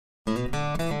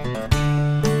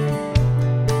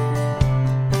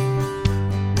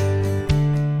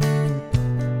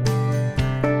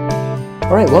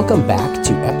All right, welcome back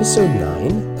to episode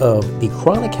 9 of the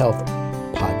Chronic Health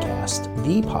Podcast,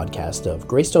 the podcast of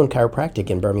Greystone Chiropractic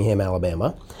in Birmingham,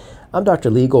 Alabama. I'm Dr.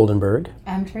 Lee Goldenberg.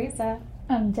 I'm Teresa.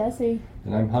 I'm Jesse.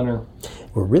 And I'm Hunter.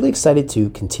 We're really excited to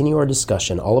continue our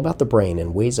discussion all about the brain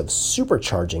and ways of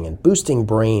supercharging and boosting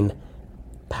brain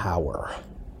power.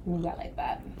 Ooh, I like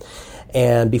that.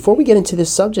 And before we get into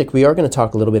this subject, we are going to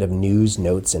talk a little bit of news,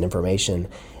 notes, and information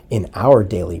in our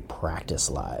daily practice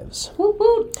lives. Woot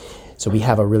woot. So we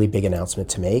have a really big announcement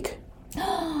to make.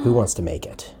 Who wants to make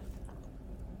it?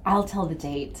 I'll tell the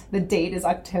date. The date is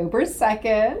October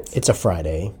 2nd. It's a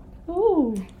Friday.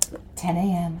 Ooh. 10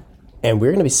 a.m. And we're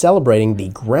going to be celebrating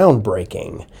the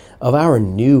groundbreaking of our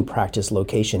new practice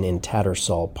location in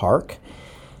Tattersall Park.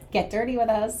 Get dirty with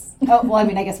us. Oh, well, I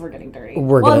mean, I guess we're getting dirty.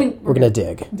 We're gonna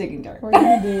dig. Digging dirt. We're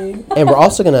gonna dig. And we're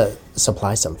also going to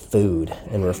supply some food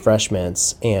and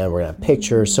refreshments, and we're going to have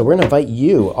pictures. So we're going to invite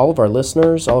you, all of our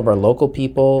listeners, all of our local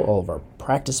people, all of our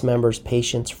practice members,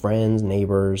 patients, friends,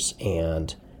 neighbors,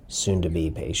 and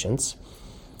soon-to-be patients.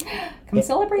 Come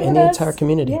celebrate And with the us. entire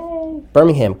community. Yay.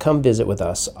 Birmingham, come visit with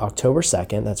us October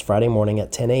 2nd. That's Friday morning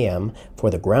at 10 a.m. for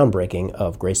the groundbreaking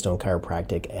of Greystone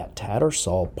Chiropractic at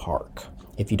Tattersall Park.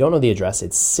 If you don't know the address,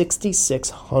 it's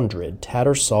 6600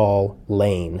 Tattersall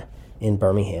Lane in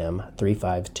Birmingham,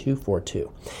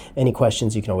 35242. Any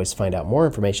questions, you can always find out more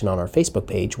information on our Facebook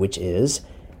page, which is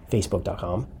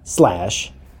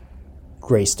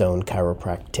facebook.com/Greystone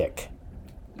Chiropractic.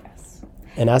 Yes.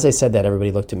 And as I said that,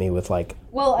 everybody looked at me with like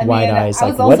Well, I wide mean, eyes, I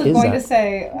like, was what also is going that? to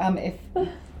say, if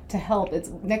to help, it's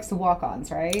next to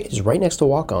walk-ons, right? It's right next to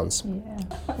walk-ons. Yeah.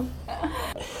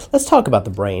 Let's talk about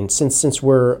the brain. Since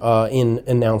we're in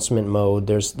announcement mode,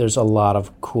 there's a lot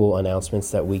of cool announcements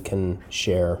that we can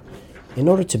share in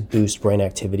order to boost brain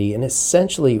activity. And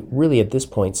essentially, really at this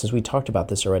point, since we talked about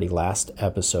this already last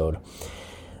episode,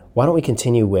 why don't we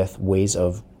continue with ways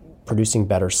of producing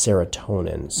better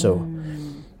serotonin? So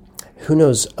who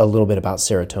knows a little bit about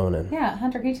serotonin? Yeah,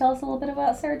 Hunter, can you tell us a little bit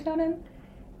about serotonin?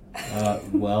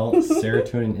 Well,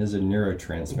 serotonin is a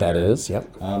neurotransmitter. That is, yep.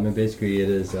 And basically it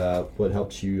is what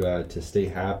helps you to stay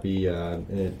happy.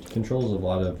 It controls a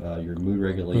lot of your mood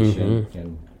regulation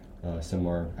and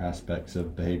similar aspects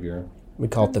of behavior. We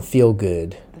call it the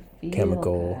feel-good Feel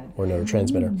chemical good. or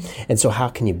neurotransmitter. And so how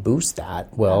can you boost that?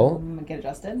 Well, Get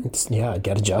adjusted.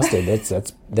 get adjusted.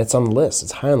 That's on the list.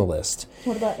 It's high on the list.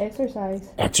 What about exercise?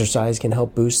 Exercise can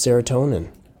help boost serotonin.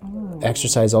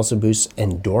 Exercise also boosts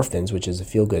endorphins, which is a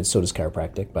feel-good. So does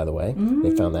chiropractic, by the way.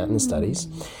 They found that in the studies.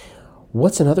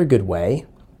 What's another good way?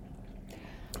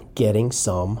 Getting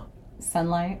some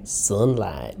Sunlight.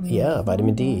 sunlight. Yeah,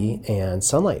 vitamin D and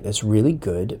sunlight is really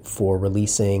good for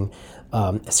releasing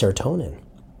serotonin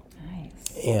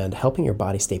Nice. and helping your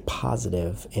body stay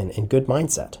positive and in good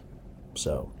mindset.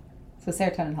 So So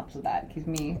serotonin helps with that. Keeps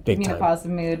me Big in a time.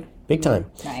 positive mood. big time.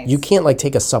 Nice. You can't like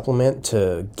take a supplement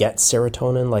to get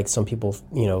serotonin like some people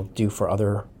do for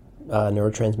other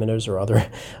neurotransmitters or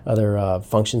other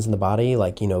functions in the body.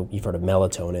 Like you've heard of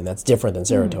melatonin. That's different than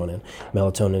serotonin.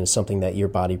 Melatonin is something that your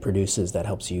body produces that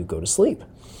helps you go to sleep.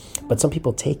 But some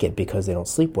people take it because they don't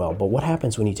sleep well. But what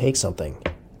happens when you take something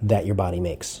that your body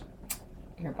makes?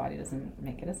 Your body doesn't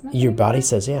make it as much. Your anymore? body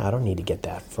says, yeah, I don't need to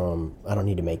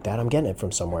make that. I'm getting it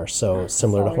from somewhere. So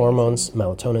similar to already hormones,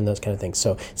 melatonin, those kind of things.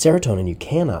 So serotonin, you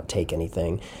cannot take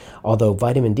anything, although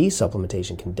vitamin D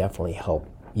supplementation can definitely help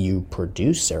you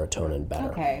produce serotonin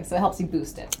better, Okay, so it helps you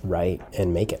boost it. right?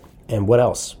 And make it. And what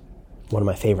else? One of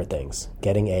my favorite things,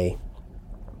 getting a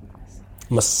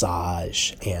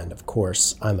massage. And of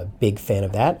course, I'm a big fan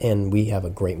of that. And we have a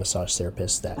great massage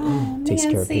therapist that takes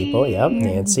care of people. Yep,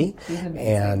 Nancy. She's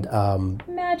amazing. And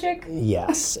Magic.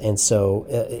 yes, and so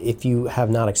if you have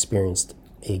not experienced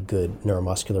a good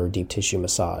neuromuscular or deep tissue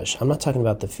massage, I'm not talking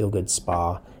about the feel-good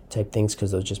spa type things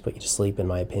because those just put you to sleep, in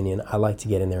my opinion. I like to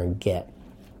get in there and get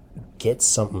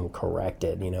something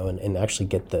corrected, and actually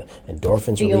get the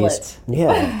endorphins Feel release. it.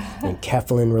 Yeah, and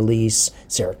enkephalin release,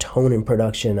 serotonin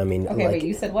production. I mean, Okay, wait,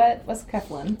 you said what? What's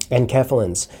Keflin?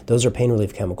 enkephalins, those are pain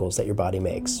relief chemicals that your body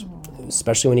makes.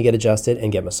 Especially when you get adjusted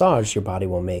and get massaged, your body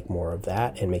will make more of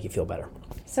that and make you feel better.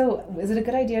 So, is it a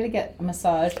good idea to get a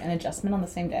massage and adjustment on the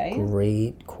same day?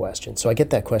 Great question. So I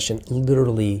get that question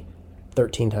literally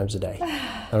 13 times a day.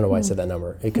 I don't know why I said that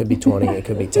number. It could be 20, it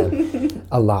could be 10.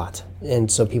 A lot.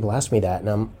 And so people ask me that,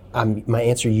 and my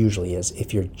answer usually is,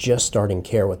 if you're just starting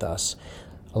care with us,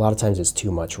 a lot of times it's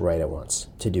too much right at once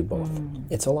to do both.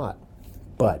 It's a lot.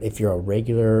 But if you're a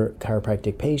regular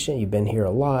chiropractic patient, you've been here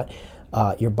a lot,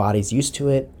 your body's used to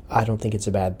it, I don't think it's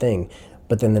a bad thing.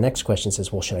 But then the next question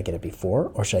says, well, should I get it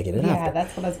before or should I get it after? Yeah,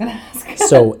 that's what I was going to ask.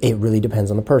 So it really depends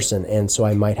on the person. And so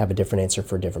I might have a different answer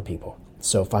for different people.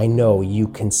 So if I know you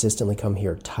consistently come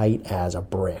here tight as a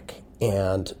brick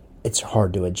and it's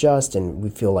hard to adjust and we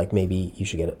feel like maybe you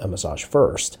should get a massage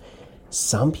first,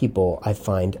 some people I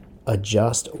find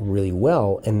adjust really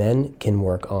well and then can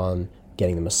work on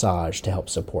getting the massage to help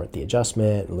support the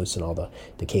adjustment and loosen all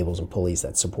the cables and pulleys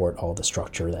that support all the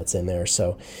structure that's in there.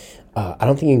 So I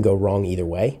don't think you can go wrong either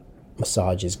way.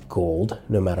 Massage is gold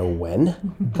no matter when,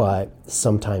 but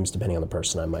sometimes depending on the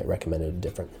person, I might recommend it at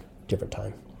a different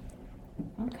time.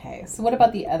 Okay, so what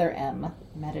about the other M,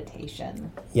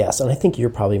 meditation? Yes, and I think you're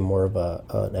probably more of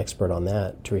an expert on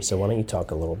that. Teresa, why don't you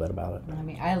talk a little bit about it? I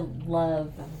mean, I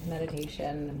love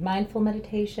meditation, mindful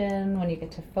meditation, when you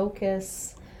get to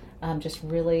focus just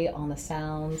really on the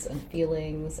sounds and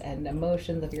feelings and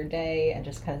emotions of your day and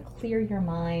just kind of clear your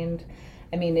mind.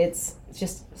 I mean, it's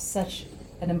just such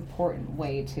an important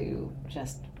way to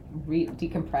just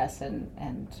decompress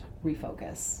and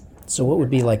refocus. So what would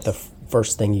be like the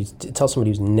first thing you tell somebody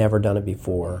who's never done it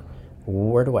before,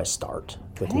 where do I start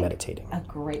with meditating? A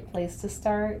great place to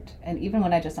start, and even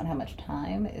when I just don't have much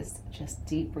time, is just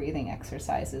deep breathing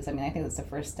exercises. I mean, I think that's the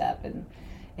first step in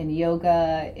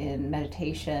yoga, in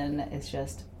meditation, is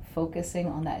just focusing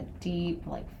on that deep,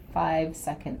 like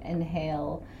 5-second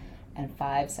inhale and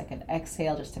 5-second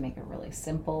exhale, just to make it really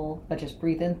simple. But just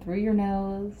breathe in through your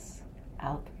nose,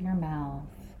 out through your mouth.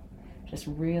 Just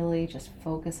really just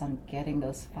focus on getting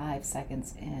those 5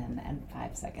 seconds in and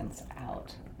 5 seconds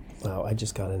out. Wow, I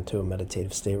just got into a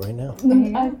meditative state right now.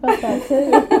 I felt that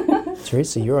too.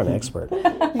 Teresa, you're an expert.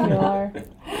 You are.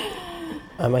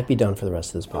 I might be done for the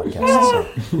rest of this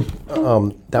podcast.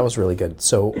 So. That was really good.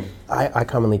 So I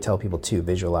commonly tell people too,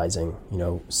 visualizing,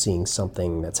 seeing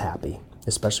something that's happy,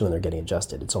 especially when they're getting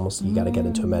adjusted. It's almost, you got to get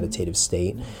into a meditative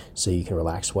state so you can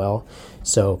relax well.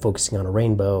 So focusing on a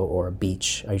rainbow or a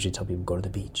beach, I usually tell people go to the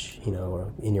beach,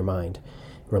 or in your mind.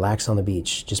 Relax on the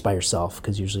beach just by yourself,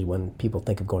 because usually when people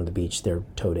think of going to the beach, they're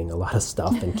toting a lot of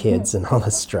stuff and kids and all the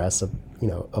stress of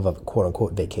a quote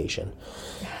unquote vacation,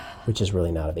 which is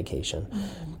really not a vacation.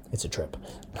 It's a trip.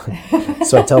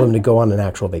 So I tell them to go on an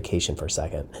actual vacation for a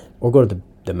second, or go to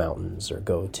the mountains, or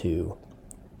go to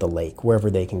the lake,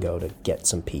 wherever they can go to get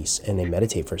some peace, and they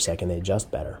meditate for a second, they adjust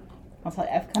better. I'll tell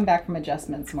you, I've come back from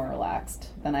adjustments more relaxed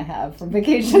than I have from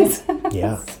vacations.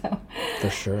 Yeah, for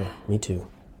sure. Me too.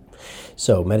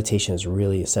 So meditation is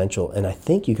really essential, and I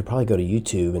think you could probably go to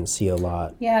YouTube and see a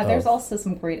lot. Yeah, there's also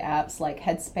some great apps like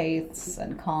Headspace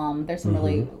and Calm. There's some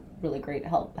really, really great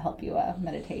help you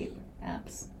meditate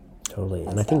apps. Totally.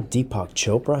 And I think Deepak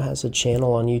Chopra has a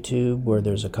channel on YouTube where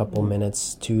there's a couple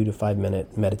minutes, 2 to 5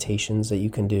 minute meditations that you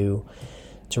can do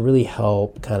to really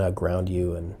help kind of ground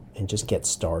you and just get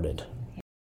started.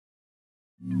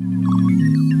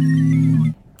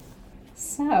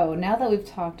 So now that we've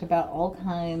talked about all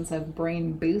kinds of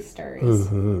brain boosters,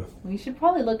 we should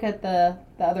probably look at the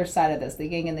other side of this, the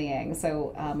yin and the yang.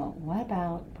 So what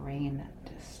about brain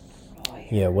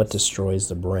destroyers? Yeah, what destroys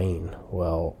the brain?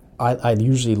 Well, I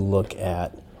usually look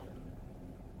at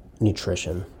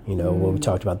nutrition. When we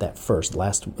talked about that first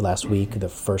last week, the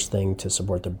first thing to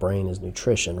support the brain is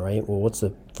nutrition, right? Well, what's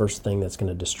the first thing that's going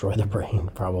to destroy the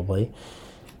brain? Probably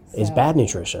is bad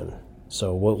nutrition.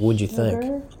 So what would you think?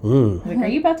 Like, are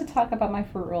you about to talk about my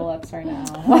fruit roll-ups right now?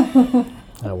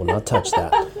 I will not touch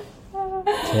that.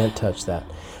 Can't touch that.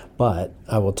 But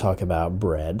I will talk about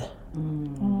bread.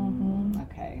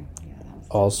 Okay. Yeah,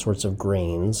 all sorts of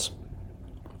grains.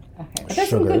 Okay. But there's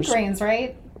some good grains,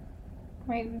 right?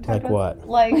 Right. Like what?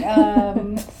 Like,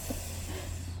 oh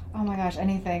my gosh,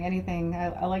 anything.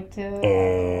 I like to.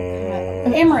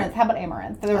 Amaranth. How about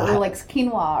amaranth? Or like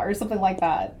quinoa or something like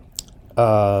that.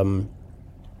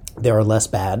 There are less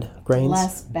bad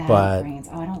grains. Grains.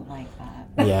 Oh, I don't like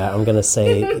that. Yeah, I'm going to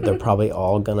say they're probably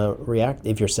all going to react.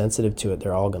 If you're sensitive to it,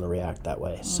 they're all going to react that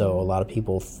way. So a lot of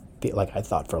people feel like, I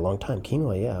thought for a long time,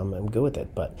 quinoa, yeah, I'm good with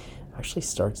it. But actually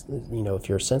starts, if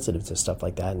you're sensitive to stuff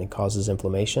like that and it causes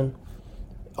inflammation,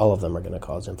 all of them are going to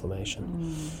cause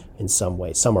inflammation in some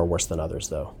way. Some are worse than others,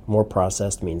 though. More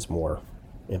processed means more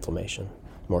inflammation,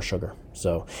 more sugar.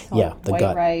 So yeah, the white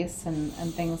gut. rice and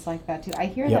things like that too. I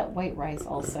hear that white rice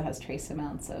also has trace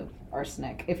amounts of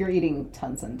arsenic if you're eating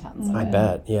tons and tons of it. I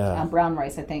bet, yeah. Brown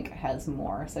rice, I think, has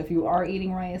more. So if you are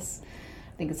eating rice,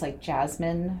 I think it's like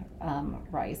jasmine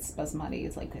rice, basmati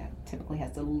is like typically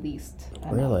has the least.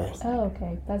 Really? Oh,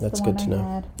 okay. That's That's the good one to I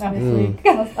know. had this week.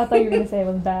 I thought you were going to say it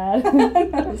was bad.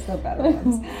 There's no better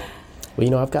ones.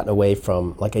 Well, I've gotten away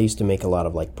from, like, I used to make a lot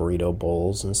of like burrito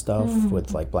bowls and stuff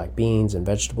with like black beans and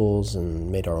vegetables,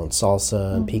 and made our own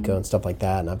salsa and pico and stuff like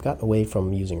that. And I've gotten away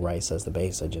from using rice as the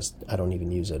base. I don't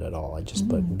even use it at all. I just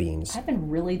put beans. I've been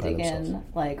really by digging, themselves.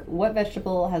 like, what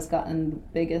vegetable has gotten the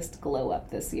biggest glow up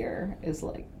this year is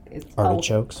like, it's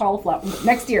Artichokes? Cauliflower.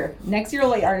 Next year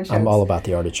will be artichokes. I'm all about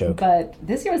the artichoke. But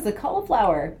this year was the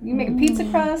cauliflower. You make a pizza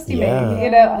crust. You Yeah.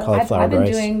 make, Cauliflower I've been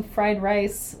rice. doing fried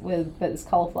rice but it's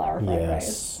cauliflower fried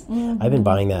rice. Yes. I've been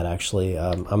buying that actually.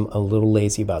 I'm a little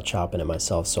lazy about chopping it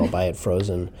myself, so I'll buy it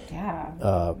frozen, Yeah.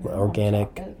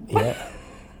 organic. chop it. Yeah.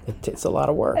 It's a lot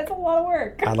of work. It's a lot of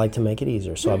work. I like to make it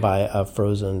easier, so I buy a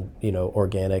frozen,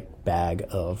 organic bag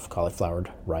of cauliflower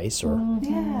rice or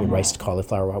Yeah. riced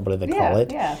cauliflower, whatever they call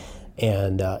it. Yeah.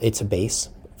 And it's a base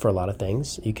for a lot of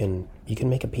things. You can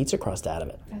make a pizza crust out of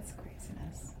it, That's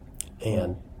craziness.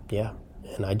 and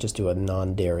and I just do a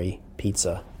non-dairy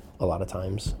pizza a lot of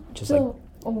times, just So,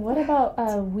 what about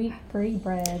wheat-free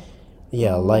bread?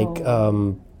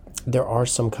 there are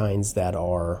some kinds that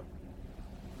are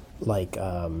like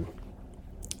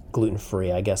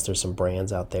gluten-free. I guess there's some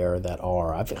brands out there that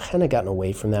are. I've kind of gotten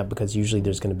away from that because usually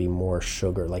there's going to be more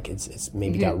sugar, like it's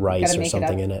maybe You got rice gotta or make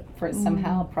something up in it. For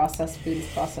somehow processed food is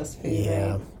processed food.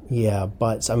 Yeah, Right? yeah,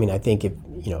 but I mean, I think if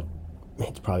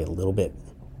it's probably a little bit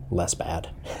less bad.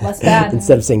 Less bad.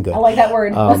 Instead of saying good. I like that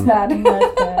word. Less bad.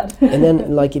 That's bad. And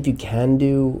then, like, if you can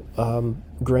do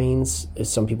grains,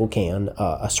 as some people can,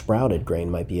 a sprouted grain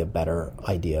might be a better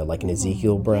idea, like an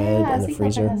Ezekiel bread Yeah, in the Ezekiel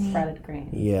freezer. bread has sprouted grain.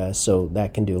 Yeah, so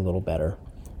that can do a little better.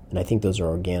 And I think those are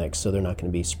organic, so they're not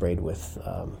going to be sprayed with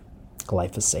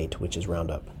glyphosate, which is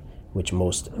Roundup, which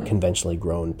most conventionally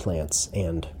grown plants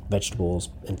and vegetables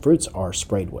and fruits are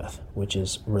sprayed with, which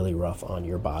is really rough on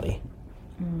your body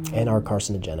and are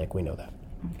carcinogenic. We know that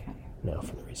Okay. now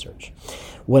from the research.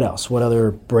 What else? What other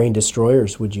brain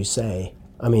destroyers would you say?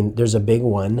 I mean, there's a big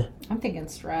one. I'm thinking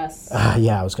stress.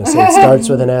 Yeah, I was going to say it starts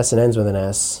with an S and ends with an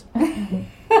S.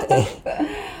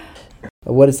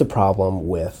 What is the problem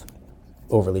with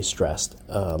overly stressed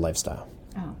lifestyle?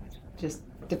 Oh, just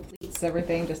depletes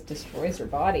everything, just destroys your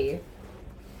body.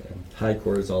 High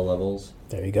cortisol levels.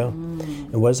 There you go.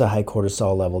 And what does a high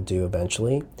cortisol level do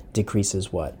eventually?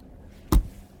 Decreases what?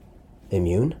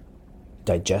 Immune,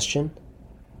 digestion,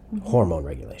 hormone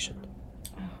regulation.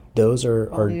 Those are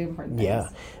All the important things. yeah,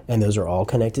 and those are all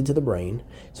connected to the brain.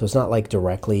 So it's not like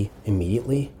directly,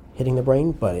 immediately hitting the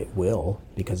brain, but it will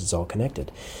because it's all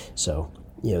connected. So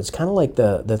it's kind of like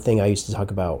the thing I used to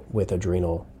talk about with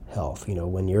adrenal health.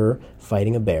 When you're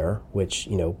fighting a bear, which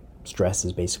stress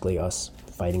is basically us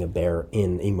fighting a bear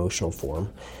in emotional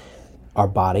form. Our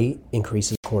body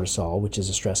increases cortisol, which is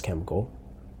a stress chemical.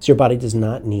 So your body does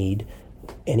not need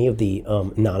any of the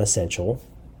non-essential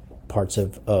parts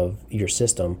of your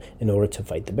system in order to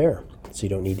fight the bear. So you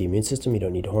don't need the immune system, you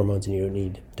don't need hormones, and you don't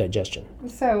need digestion.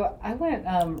 So I went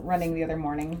running the other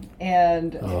morning,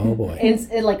 and Oh boy. it's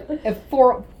like at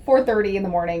 4:30 in the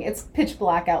morning. It's pitch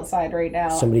black outside right now.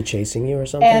 Somebody chasing you or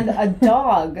something? And a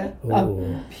dog, a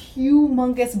Ooh.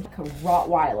 humongous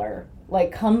Rottweiler,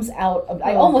 like comes out.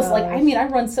 I almost gosh. I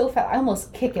run so fast. I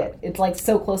almost kick it. It's like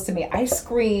so close to me. I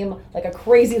scream like a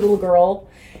crazy little girl,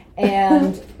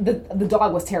 and the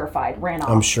dog was terrified, ran off.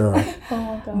 I'm sure. Oh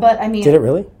my god. But I mean, Did it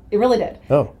really? It really did.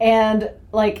 Oh. And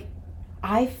like,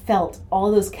 I felt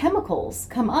all those chemicals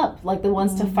come up, like the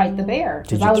ones to fight the bear.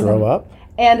 Did 'Cause I you was throw in- up?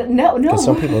 And no. Because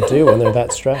some people do when they're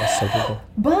that stressed. Some people.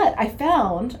 But I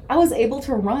found I was able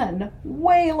to run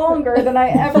way longer than I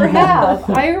ever have.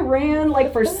 I ran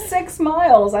like for 6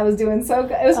 miles. I was doing so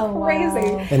good. It was Oh,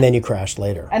 crazy. wow. And then you crashed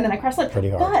later. And then I crashed like Pretty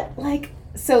hard. But like,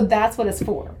 so that's what it's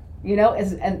for.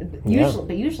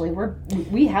 Usually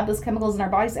we have those chemicals in our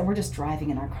bodies, and we're just driving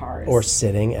in our cars. Or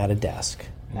sitting at a desk.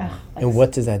 Ugh, like, And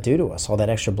what does that do to us? All that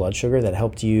extra blood sugar that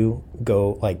helped you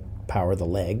go, like, power the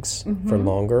legs for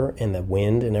longer, and the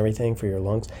wind and everything for your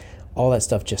lungs, all that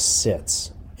stuff just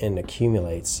sits and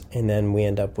accumulates, and then we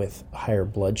end up with higher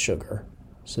blood sugar.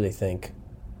 So they think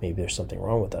maybe there's something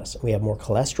wrong with us. We have more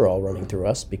cholesterol running through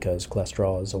us because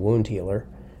cholesterol is a wound healer.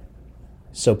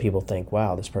 So people think,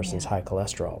 wow, this person's high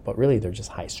cholesterol, but really they're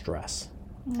just high stress.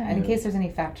 And in case there's any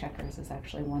fact checkers, it's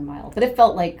actually 1 mile, but it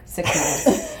felt like 6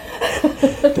 miles.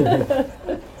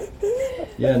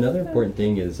 Yeah, another important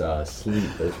thing is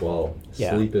sleep as well.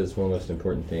 Yeah. Sleep is one of the most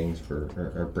important things for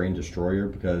our brain destroyer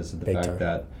because of the Big fact time.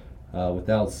 that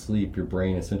without sleep, your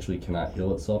brain essentially cannot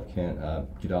heal itself, can't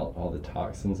get out all the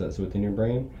toxins that's within your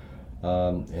brain,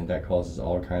 and that causes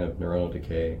all kind of neuronal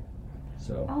decay.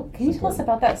 So, Oh, can you it's tell us important.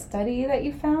 about that study that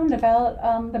you found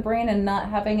about the brain and not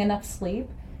having enough sleep?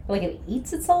 Like it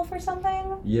eats itself or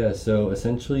something? Yeah, so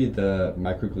essentially the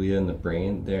microglia in the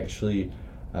brain, they actually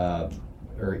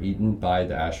are eaten by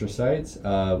the astrocytes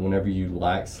whenever you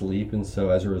lack sleep. And so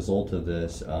as a result of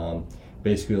this,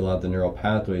 basically a lot of the neural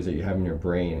pathways that you have in your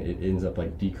brain, it ends up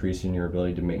like decreasing your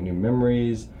ability to make new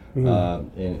memories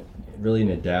and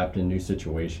really adapt in new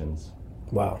situations.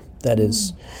 Wow, that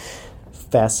is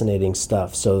fascinating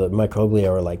stuff. So the microglia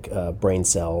are like brain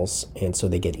cells, and so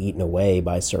they get eaten away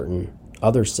by certain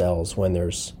other cells when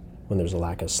there's a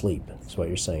lack of sleep. That's what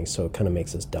you're saying. So it kind of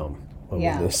makes us dumb when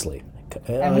we lose sleep.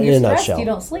 And when you're stressed, you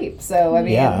don't sleep. So I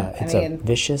mean, it's a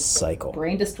vicious cycle.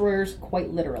 Brain destroyers, quite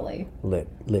literally.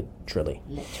 Literally.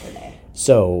 Literally.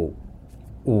 So,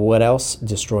 what else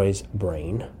destroys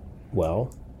brain?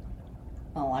 Well,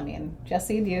 I mean,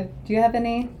 Jesse, do you have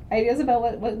any ideas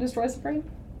about what destroys the brain?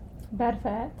 Bad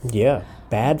fats. yeah,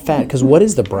 bad fat. Because what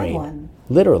is the Good brain? one.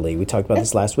 Literally, we talked about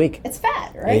this last week. It's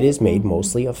fat, right? It is made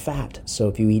mostly of fat. So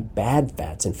if you eat bad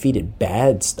fats and feed it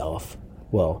bad stuff,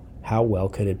 well, how well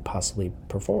could it possibly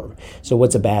perform? So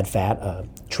what's a bad fat?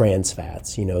 Trans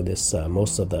fats. You know, this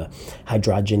most of the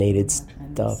hydrogenated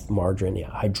stuff, margarine. Yeah,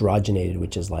 hydrogenated,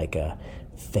 which is like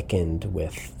thickened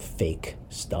with fake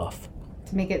stuff.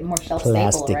 To make it more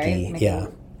shelf-stable, right? Make Yeah.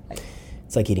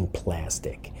 It's like eating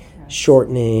plastic.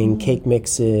 Shortening, cake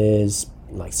mixes,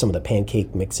 like some of the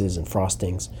pancake mixes and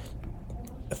frostings.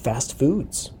 Fast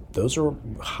foods, those are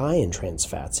high in trans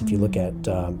fats. If you look at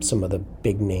some of the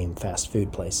big name fast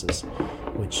food places,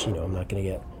 which, you know, I'm not going to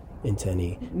get into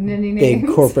any big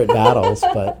corporate battles,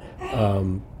 but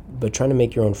trying to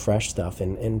make your own fresh stuff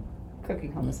and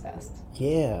cooking home is best.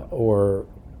 yeah, or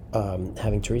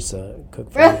having Teresa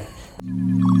cook for you.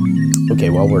 Okay,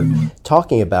 while we're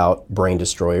talking about brain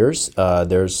destroyers,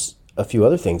 there's a few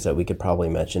other things that we could probably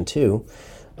mention too.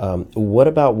 What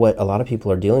about what a lot of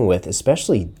people are dealing with,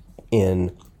 especially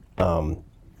in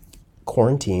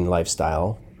quarantine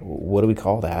lifestyle? What do we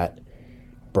call that?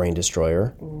 Brain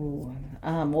destroyer.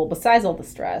 Well, besides all the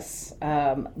stress,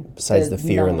 Besides the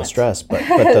fear and the stress,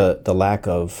 but the lack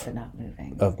of not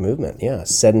moving. of movement. Yeah,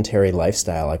 sedentary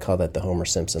lifestyle. I call that the Homer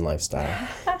Simpson lifestyle.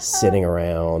 Sitting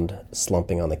around,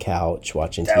 slumping on the couch,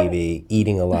 watching TV,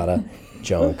 eating a lot of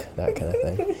junk, that kind of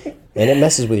thing. And it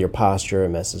messes with your posture. It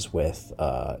messes with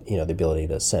the ability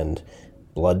to send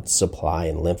blood supply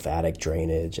and lymphatic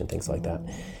drainage and things like that.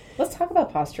 Let's talk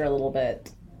about posture a little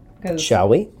bit. Shall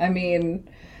we? I mean,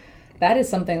 that is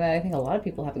something that I think a lot of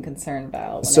people have a concern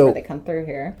about whenever they come through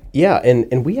here. Yeah,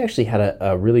 and we actually had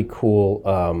a really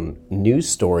cool news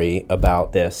story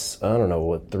about this, I don't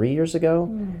know, 3 years ago?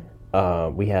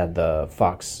 We had the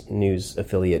Fox News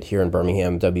affiliate here in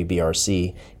Birmingham,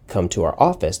 WBRC, come to our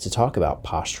office to talk about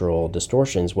postural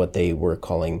distortions, what they were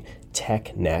calling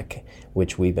tech neck,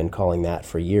 which we've been calling that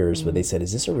for years. But they said,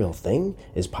 is this a real thing?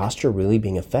 Is posture really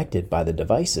being affected by the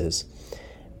devices?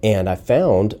 And I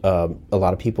found a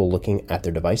lot of people looking at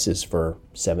their devices for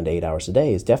 7 to 8 hours a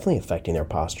day is definitely affecting their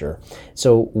posture.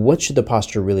 So what should the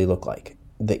posture really look like?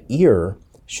 The ear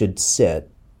should sit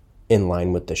in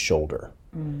line with the shoulder.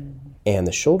 And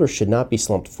the shoulder should not be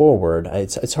slumped forward.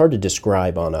 It's hard to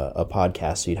describe on a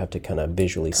podcast, so you'd have to kind of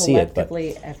visually see it. But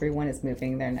collectively, everyone is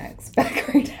moving their necks back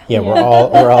right now. yeah,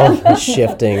 we're all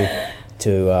shifting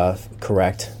to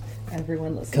correct.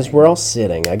 Everyone listening. Because we're all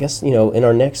sitting. I guess, in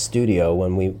our next studio,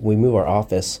 when we move our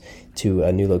office to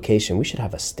a new location, we should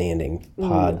have a standing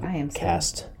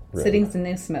podcast room. Sitting's the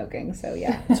new smoking, so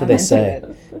yeah. That's what they say.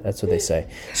 That's what they say.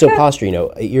 So posture,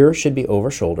 ear should be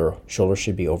over shoulder, shoulder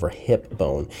should be over hip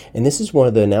bone. And this is one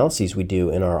of the analyses we do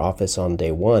in our office on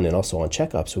day one and also on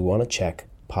checkups. We want to check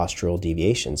postural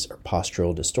deviations or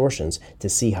postural distortions to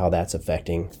see how that's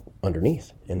affecting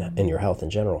underneath in your health in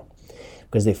general.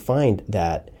 Because they find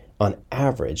that on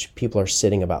average, people are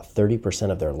sitting about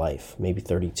 30% of their life, maybe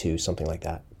 32, something like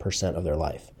that, % of their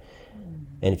life.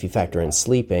 And if you factor in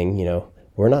sleeping,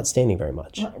 we're not standing very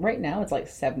much. Right now, it's like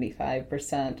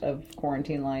 75% of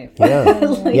quarantine life.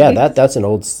 Yeah, that's an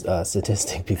old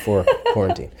statistic before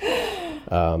quarantine.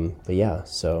 But yeah,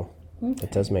 so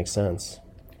it does make sense.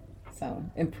 So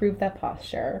improve that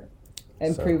posture,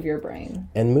 improve your brain.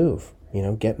 And move,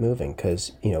 get moving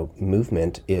because,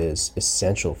 movement is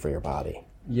essential for your body.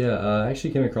 Yeah, I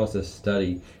actually came across this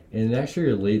study, and it actually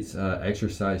relates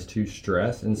exercise to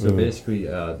stress. And so basically,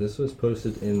 this was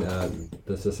posted in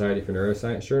the Society for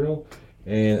Neuroscience journal,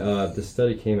 and the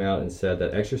study came out and said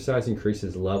that exercise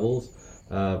increases levels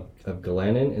of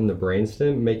ghrelin in the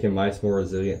brainstem, making mice more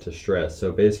resilient to stress.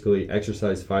 So basically,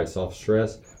 exercise fights off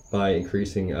stress by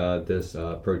increasing this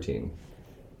protein.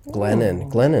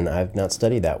 Glennon. I've not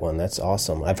studied that one. That's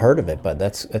awesome. I've heard of it, but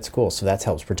that's cool. So that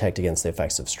helps protect against the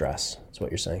effects of stress. That's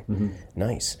what you're saying. Mm-hmm.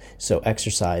 Nice. So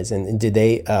exercise. And did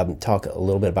they talk a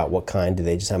little bit about what kind? Did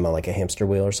they just have like a hamster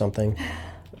wheel or something?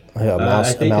 I think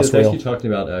mouse it's wheel? actually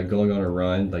talking about going on a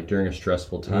run, like during a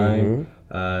stressful time.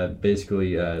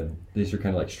 Basically, these are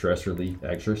kind of like stress relief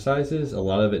exercises. A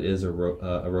lot of it is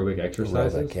aerobic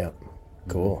exercises. Aerobic, yeah.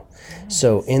 Cool.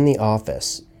 So in the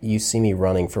office, you see me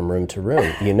running from room to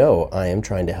room. You know I am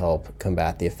trying to help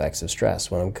combat the effects of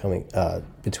stress when I'm coming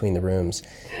between the rooms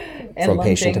And from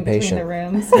patient to lunging between patient. the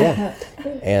rooms. Yeah.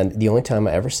 And the only time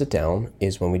I ever sit down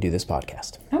is when we do this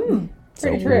podcast.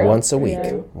 Pretty true. Once a week.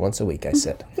 True. Once a week I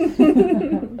sit.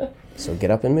 So get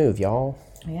up and move, y'all.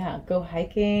 Yeah, go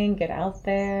hiking, get out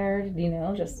there,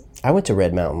 just... I went to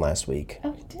Red Mountain last week.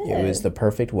 Oh, you did? It was the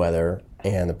perfect weather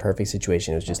and the perfect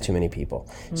situation. It was just too many people.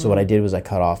 So what I did was I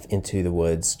cut off into the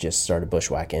woods, just started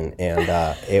bushwhacking,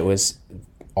 and it was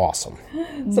awesome.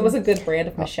 So it was a good brand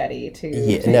of machete to...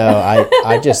 Yeah, no,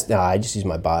 I just use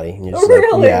my body and just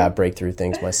really? break through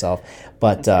things myself.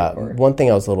 But one thing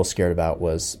I was a little scared about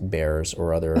was bears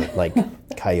or other like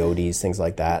coyotes, things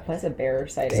like that. Was a bear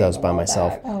sighting. Because I was a by while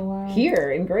myself. back. Oh, wow.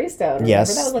 Here in Greystone.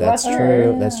 Yes, Remember that that's was like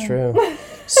true. Yeah. That's true.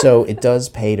 So it does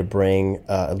pay to bring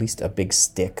at least a big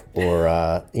stick or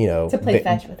to play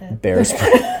fetch with it. Bear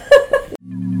spray.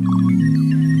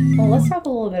 Well, let's talk a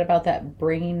little bit about that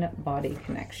brain-body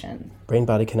connection.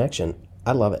 Brain-body connection.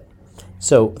 I love it.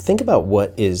 So think about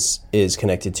what is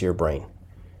connected to your brain.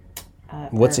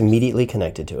 What's Our immediately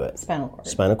connected to it? spinal cord.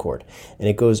 Spinal cord. And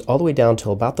it goes all the way down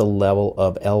to about the level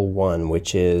of L1,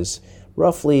 which is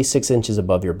roughly 6 inches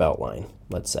above your belt line,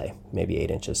 let's say, maybe 8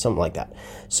 inches, something like that.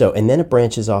 So, and then it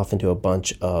branches off into a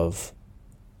bunch of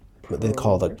what they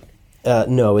call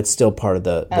no, it's still part of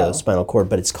the spinal cord,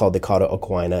 but it's called the cauda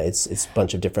equina. It's a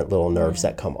bunch of different little nerves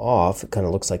that come off. It kind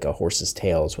of looks like a horse's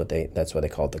tail. That's why they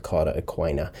call it the cauda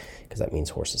equina, because that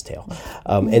means horse's tail.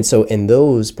 And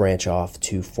those branch off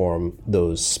to form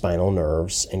those spinal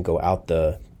nerves and go out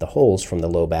the holes from the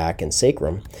low back and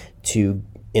sacrum to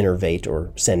innervate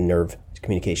or send nerve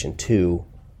communication to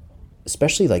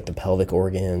especially like the pelvic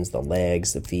organs, the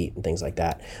legs, the feet, and things like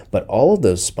that. But all of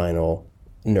those spinal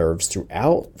nerves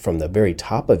throughout from the very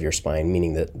top of your spine,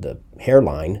 meaning the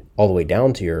hairline, all the way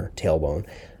down to your tailbone,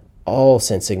 all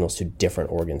send signals to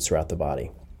different organs throughout the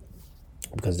body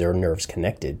because there are nerves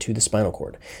connected to the spinal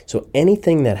cord. So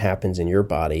anything that happens in your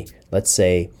body, let's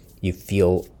say you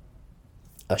feel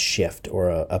a shift or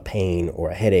a pain or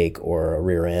a headache or a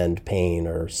rear end pain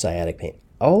or sciatic pain,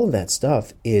 all of that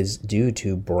stuff is due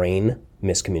to brain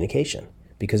miscommunication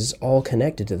because it's all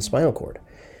connected to the spinal cord.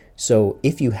 So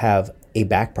if you have a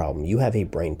back problem, you have a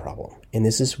brain problem. And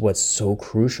this is what's so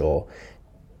crucial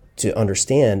to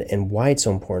understand and why it's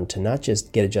so important to not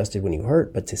just get adjusted when you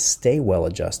hurt, but to stay well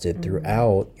adjusted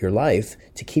throughout your life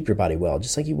to keep your body well.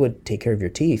 Just like you would take care of your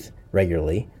teeth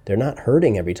regularly. They're not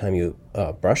hurting every time you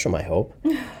brush them, I hope.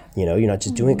 You're not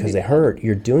just doing it because they hurt.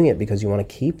 You're doing it because you want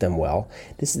to keep them well.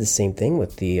 This is the same thing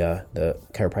with the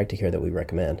chiropractic care that we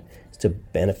recommend. It's to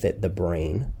benefit the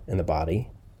brain and the body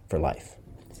for life.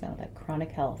 So that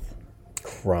chronic health.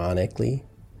 Chronically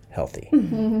healthy.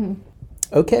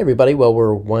 Okay, everybody. Well,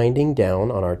 we're winding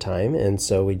down on our time, and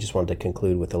so we just wanted to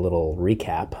conclude with a little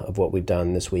recap of what we've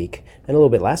done this week and a little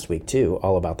bit last week, too,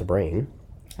 all about the brain.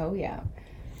 Oh, yeah.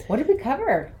 What did we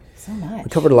cover? So much. We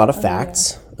covered a lot of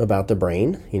facts about the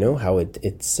brain, how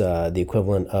it's the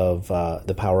equivalent of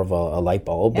the power of a light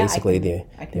bulb, basically the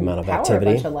amount of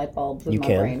activity. A bunch of light bulbs with You my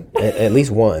can, brain. at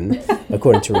least one,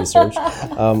 according to research.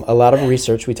 A lot of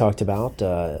research we talked about,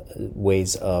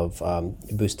 ways of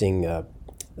boosting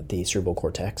the cerebral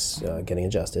cortex, getting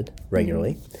adjusted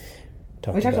regularly.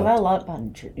 We talked a lot about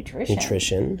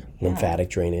nutrition. Lymphatic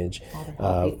drainage. All the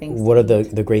healthy things What to are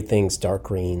the great things? Dark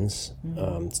greens,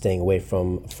 staying away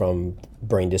from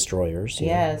brain destroyers.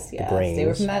 Yes. The Stay grains,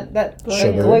 away from that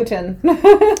sugar. gluten.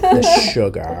 the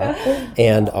sugar,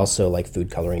 and also like food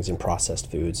colorings and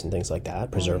processed foods and things like that,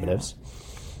 preservatives.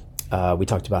 We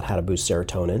talked about how to boost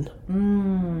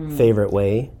serotonin. Favorite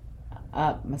way.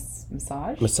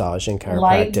 Massage. Massage and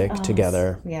chiropractic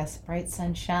together. Yes, bright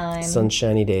sunshine.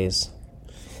 Sunshiny days.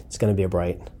 It's going to be a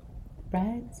bright,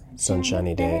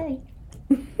 sunshiny day.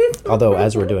 Although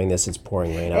as we're doing this, it's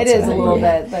pouring rain outside. It is a little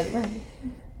bit, but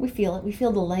we feel it. We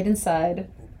feel the light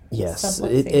inside. Yes,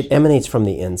 it emanates from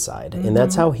the inside, and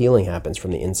that's how healing happens,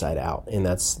 from the inside out. And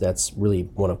that's really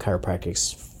one of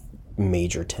chiropractic's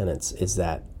major tenets, is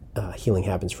that healing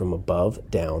happens from above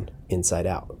down, inside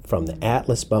out, from the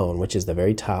atlas bone, which is the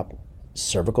very top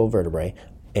cervical vertebrae,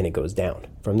 and it goes down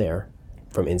from there,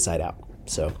 from inside out.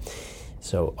 So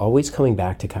So always coming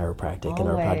back to chiropractic in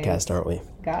our Always. podcast, aren't we?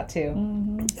 Got to.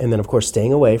 And then, of course,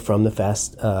 staying away from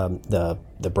the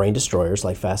brain destroyers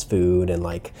like fast food and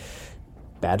like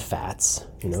bad fats,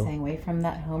 Staying away from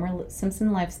that Homer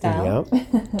Simpson lifestyle. Yeah,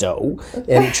 dough,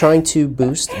 and trying to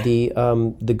boost the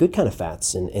good kind of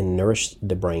fats and nourish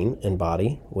the brain and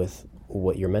body with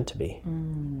what you're meant to be,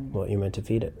 what you're meant to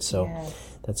feed it. So Yes.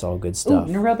 that's all good Ooh, stuff.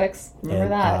 neurobics. Remember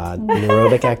that.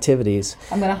 Aerobic activities.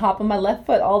 I'm going to hop on my left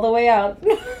foot all the way out.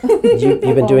 You've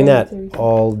been doing that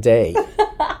all day.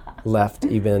 Left.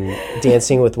 You've been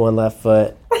dancing with one left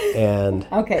foot, and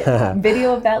Okay,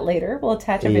 video of that later. We'll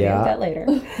attach a video of that later.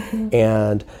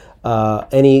 and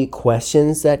any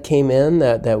questions that came in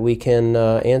that we can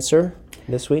answer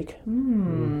this week?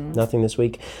 Nothing this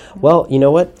week. Well, you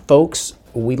know what, folks?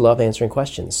 We love answering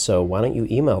questions, so why don't you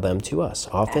email them to us?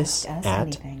 Office Ask us at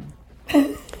anything.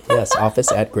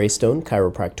 office at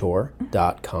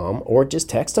greystonechiropractor.com, or just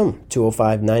text them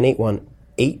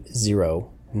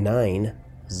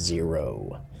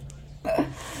 205-981-8090.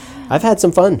 I've had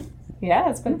some fun. Yeah,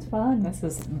 it's been Fun. This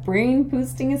is brain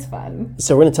boosting is fun.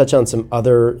 So we're going to touch on some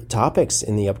other topics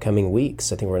in the upcoming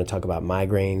weeks. I think we're going to talk about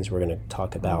migraines. We're going to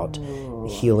talk about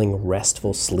healing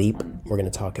restful sleep. We're going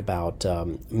to talk about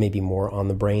maybe more on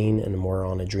the brain and more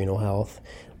on adrenal health,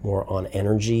 more on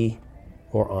energy,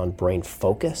 more on brain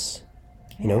focus.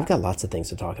 We've got lots of things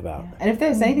to talk about. And if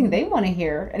there's anything they want to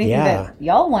hear, anything Yeah. that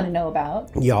y'all want to know about,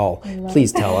 Y'all,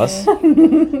 please tell us.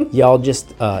 Y'all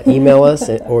just email us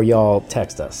or y'all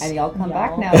text us. and y'all come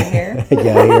back now and here.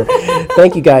 Yeah,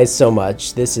 thank you guys so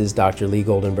much. This is Dr. Lee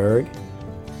Goldenberg.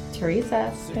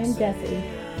 Teresa. And Jesse.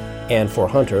 And for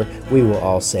Hunter, we will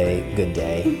all say good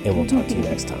day, and we'll talk to you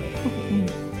next time.